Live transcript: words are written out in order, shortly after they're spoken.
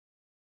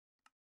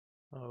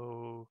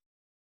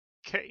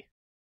Okay.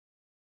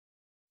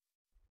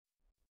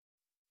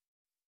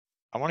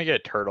 I want to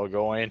get Turtle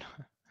going.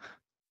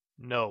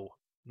 No.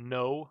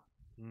 No.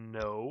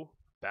 No.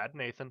 Bad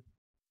Nathan.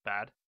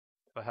 Bad.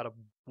 If I had a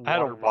I had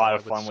a water lot bottle, I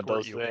of would fun with squirt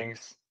those you.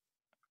 things.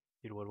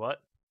 You would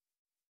what?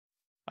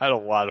 I had a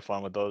lot of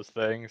fun with those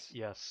things.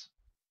 Yes.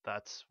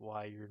 That's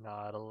why you're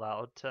not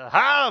allowed to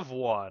have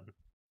one.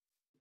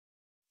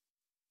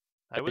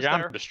 I was You're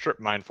gonna there. have to strip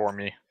mine for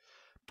me.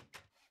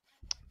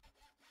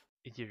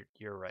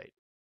 You're right.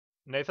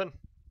 Nathan?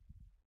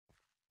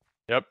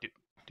 Yep.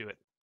 Do it.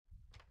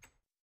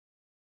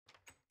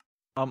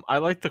 I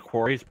like the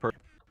quarries.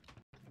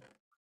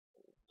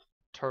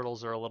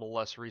 Turtles are a little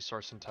less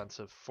resource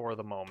intensive for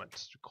the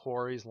moment.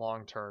 Quarries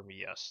long term,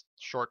 yes.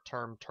 Short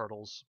term,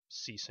 turtles,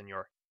 si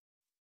senor.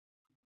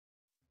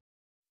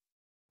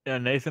 Yeah,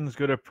 Nathan's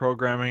good at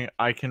programming.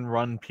 I can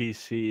run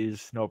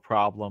PCs, no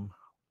problem.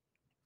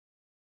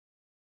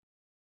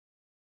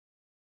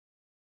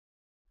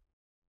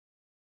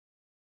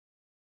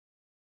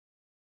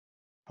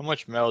 How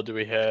much metal do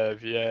we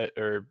have yet?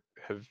 Or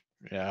have...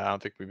 Yeah, I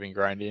don't think we've been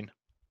grinding.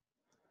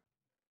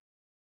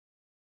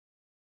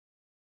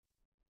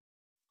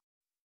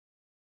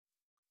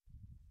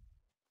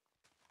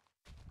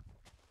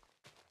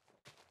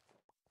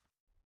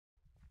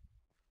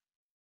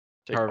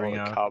 Take all Carving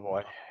the out. cobble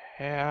I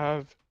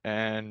have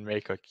and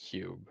make a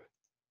cube.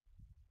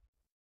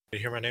 Did you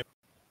hear my name?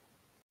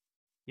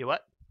 You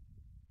what?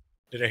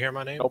 Did I hear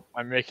my name? Nope,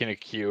 I'm making a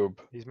cube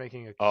He's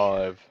making a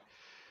of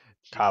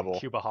cobble.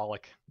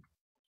 Cubeholic.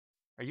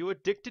 Are you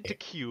addicted to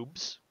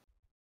cubes?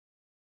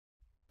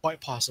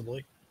 Quite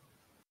possibly.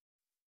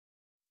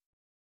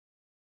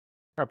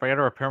 Crap, I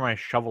gotta repair my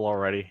shovel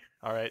already.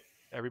 All right,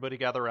 everybody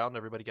gather around.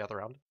 Everybody gather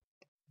around.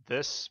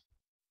 This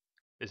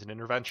is an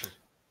intervention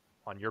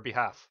on your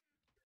behalf.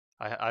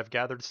 I've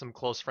gathered some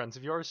close friends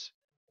of yours.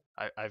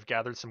 I've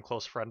gathered some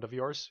close friend of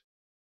yours,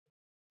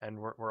 and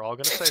we're all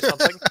gonna say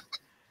something.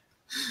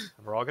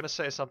 We're all gonna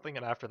say something,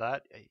 and after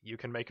that, you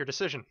can make your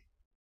decision.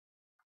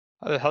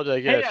 How the hell did I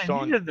get Hey, I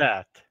stone? needed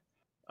that.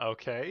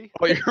 Okay.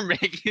 Oh, you're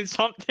making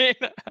something?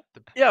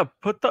 Yeah,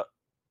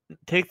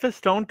 take the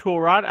stone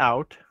tool rod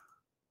out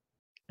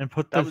and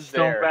put the was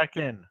stone there. back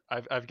in.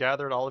 I've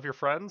gathered all of your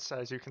friends,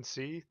 as you can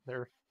see.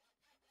 What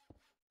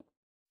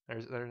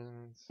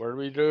are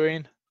we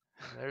doing?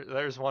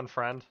 There's one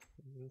friend.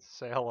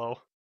 Say hello.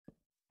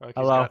 Look,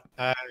 Hello.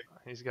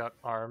 He's got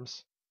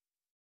arms.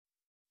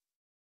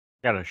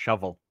 Got a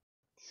shovel.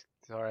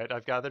 All right,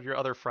 I've gathered your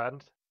other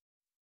friend.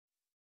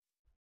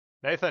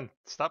 Nathan,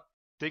 stop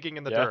digging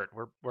in the Yeah? dirt.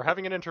 We're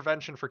having an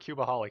intervention for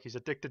Cubeholic. He's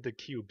addicted to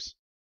cubes.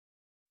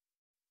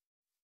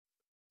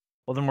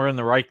 Well, then we're in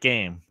the right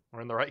game.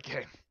 We're in the right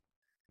game.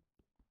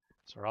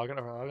 So we're all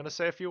gonna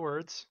say a few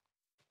words.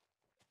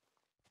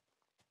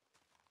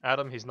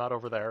 Adam, he's not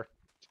over there.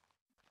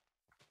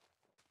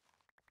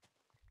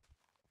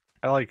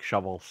 I like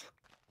shovels.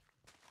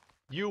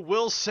 You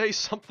will say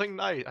something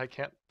nice. I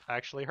can't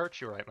actually hurt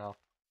you right now.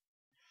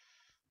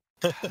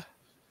 Did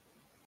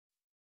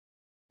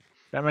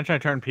I mention I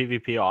turned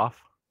PvP off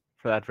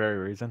for that very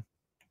reason?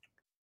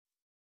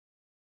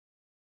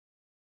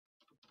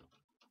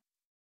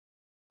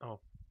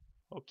 Oh,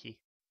 okay.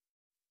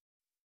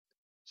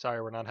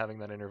 Sorry, we're not having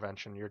that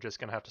intervention. You're just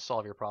gonna have to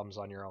solve your problems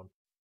on your own.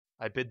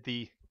 I bid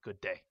thee good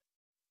day.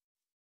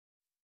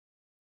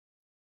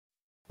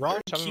 Wrong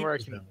Tell me where I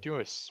cubes, can though. do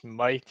a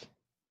smite.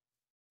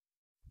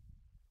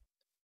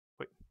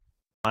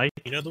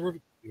 You know the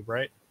Rubik's Cube,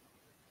 right?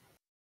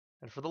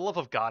 And for the love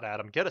of God,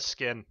 Adam, get a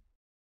skin.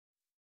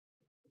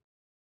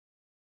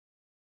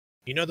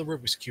 You know the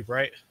Rubik's Cube,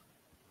 right?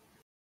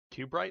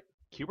 Cubrite?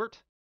 Cubert?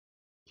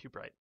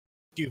 Cubrite.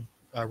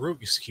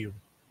 Rubik's Cube.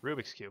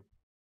 Rubik's Cube.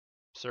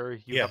 Sir,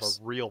 you Yes.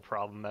 have a real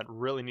problem that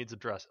really needs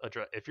address.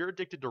 If you're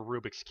addicted to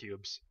Rubik's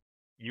Cubes,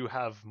 you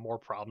have more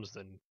problems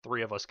than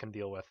 3 of us can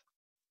deal with.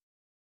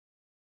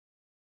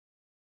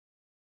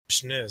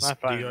 Question is, Not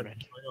do fine you with me.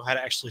 know how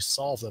to actually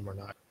solve them or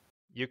not?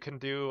 You can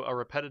do a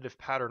repetitive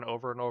pattern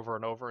over and over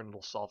and over, and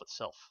it'll solve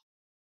itself.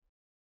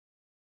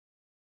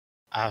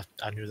 I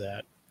knew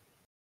that.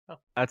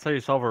 That's how you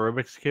solve a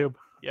Rubik's Cube?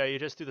 Yeah, you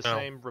just do the Oh,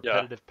 same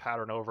repetitive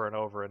pattern over and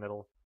over, and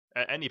it'll...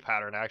 Any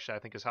pattern, actually, I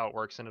think is how it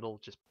works, and it'll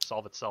just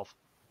solve itself.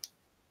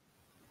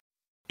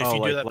 If Oh,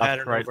 you like do that left,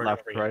 pattern right, over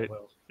left, and over, right. you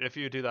will. If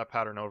you do that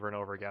pattern over and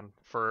over again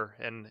for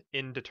an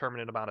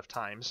indeterminate amount of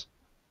times.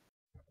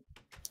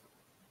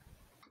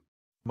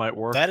 Might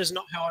work. That is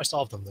not how I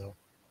solve them, though.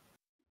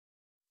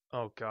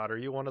 Oh god, are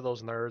you one of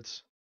those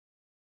nerds?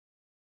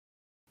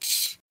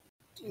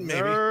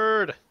 Maybe.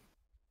 Nerd!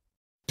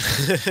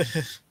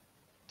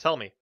 Tell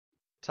me,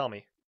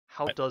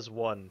 how does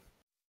one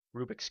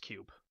Rubik's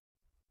Cube?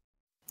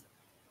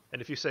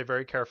 And if you say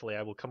very carefully,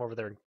 I will come over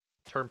there and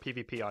turn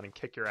PvP on and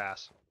kick your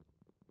ass.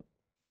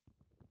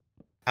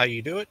 How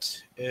you do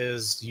it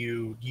is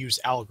you use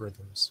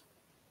algorithms.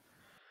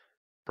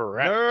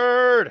 Correct.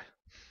 Nerd!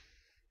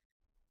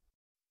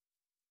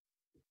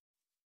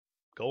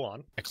 Go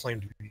on. I claim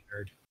to be a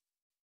nerd.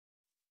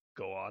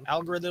 Go on.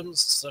 Algorithms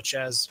such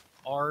as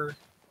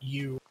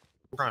RU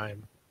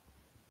prime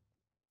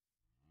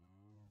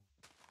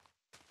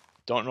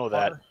Don't know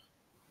that.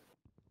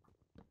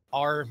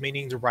 R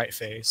meaning the right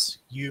face,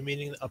 U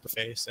meaning the upper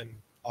face, and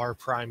R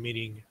prime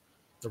meaning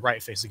the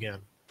right face again,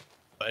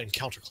 but in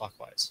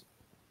counterclockwise.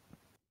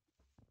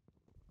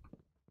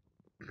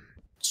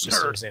 It's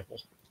just an Nerd.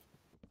 example.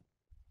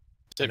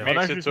 It No,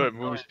 makes actually it so it sounds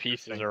really moves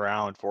pieces interesting.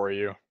 around for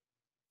you.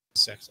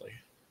 exactly.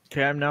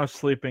 Okay, I'm now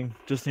sleeping.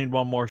 Just need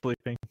one more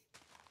sleeping.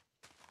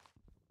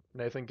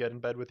 Nathan, get in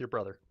bed with your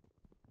brother.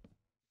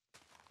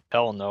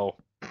 Hell no.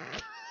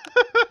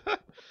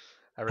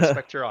 I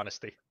respect your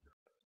honesty.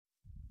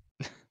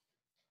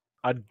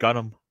 I'd gun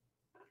him.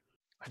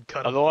 I'd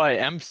cut him. Although I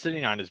am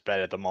sitting on his bed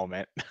at the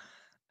moment.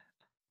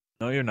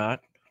 No, you're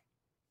not.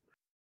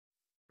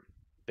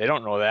 They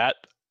don't know that.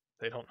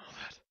 They don't know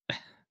that.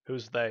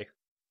 Who's they?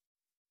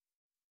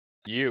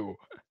 You.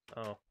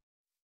 Oh.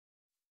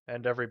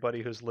 And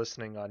everybody who's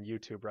listening on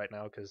YouTube right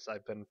now, because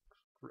I've been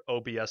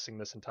OBSing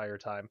this entire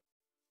time.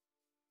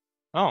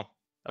 Oh,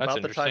 that's About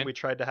the time interesting. we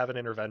tried to have an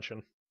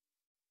intervention.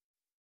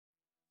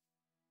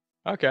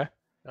 Okay.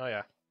 Oh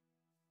yeah.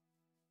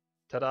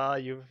 Ta-da!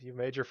 You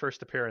made your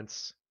first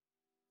appearance.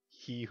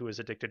 He who is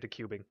addicted to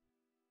cubing.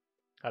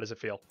 How does it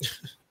feel?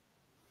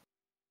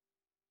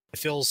 It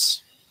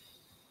feels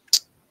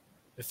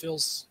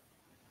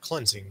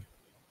cleansing.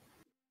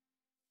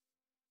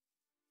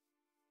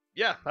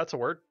 Yeah, that's a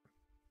word.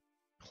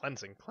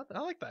 Cleansing. I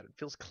like that. It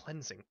feels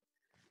cleansing.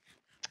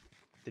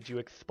 Did you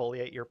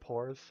exfoliate your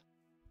pores?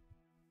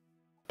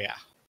 Yeah.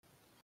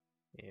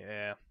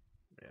 Yeah.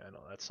 Yeah, I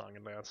know that song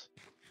and dance.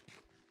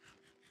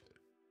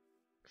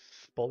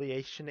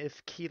 Exfoliation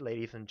is key,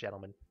 ladies and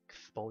gentlemen.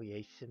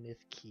 Exfoliation is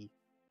key.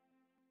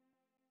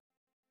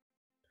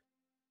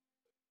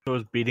 So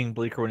is beating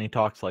Bleaker when he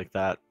talks like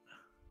that.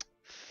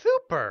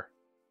 Super!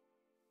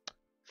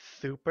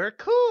 Super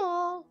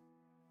cool!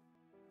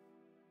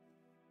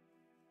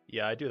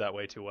 Yeah, I do that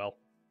way too well.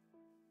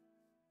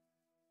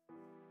 How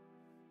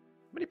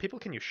many people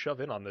can you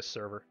shove in on this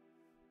server?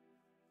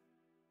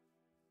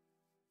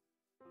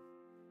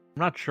 I'm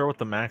not sure what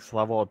the max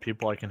level of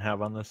people I can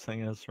have on this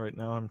thing is right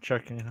now. I'm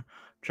checking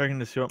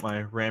to see what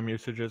my RAM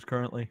usage is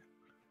currently.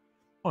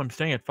 Oh, I'm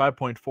staying at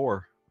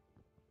 5.4.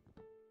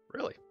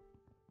 Really?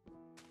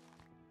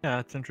 Yeah,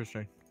 that's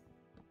interesting.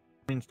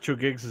 Means 2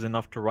 gigs is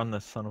enough to run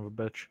this son of a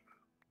bitch.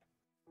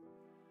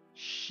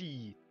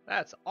 Shit,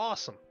 that's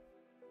awesome.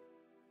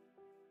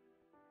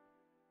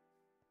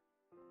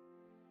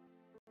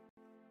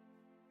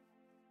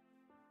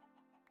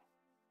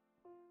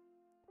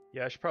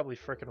 Yeah, I should probably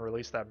frickin'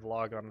 release that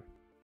vlog on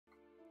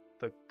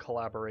the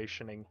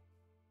collaborationing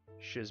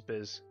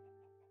shizbiz.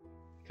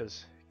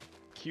 Because,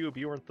 Cube,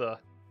 you weren't the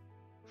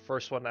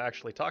first one to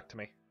actually talk to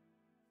me.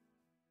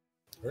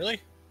 Really?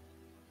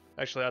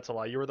 Actually, that's a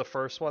lie. You were the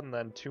first one,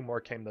 then 2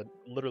 more came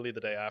literally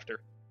the day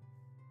after.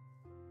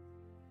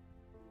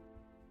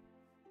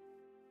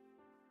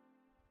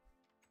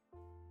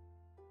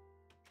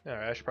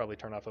 Alright, I should probably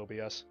turn off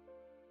OBS.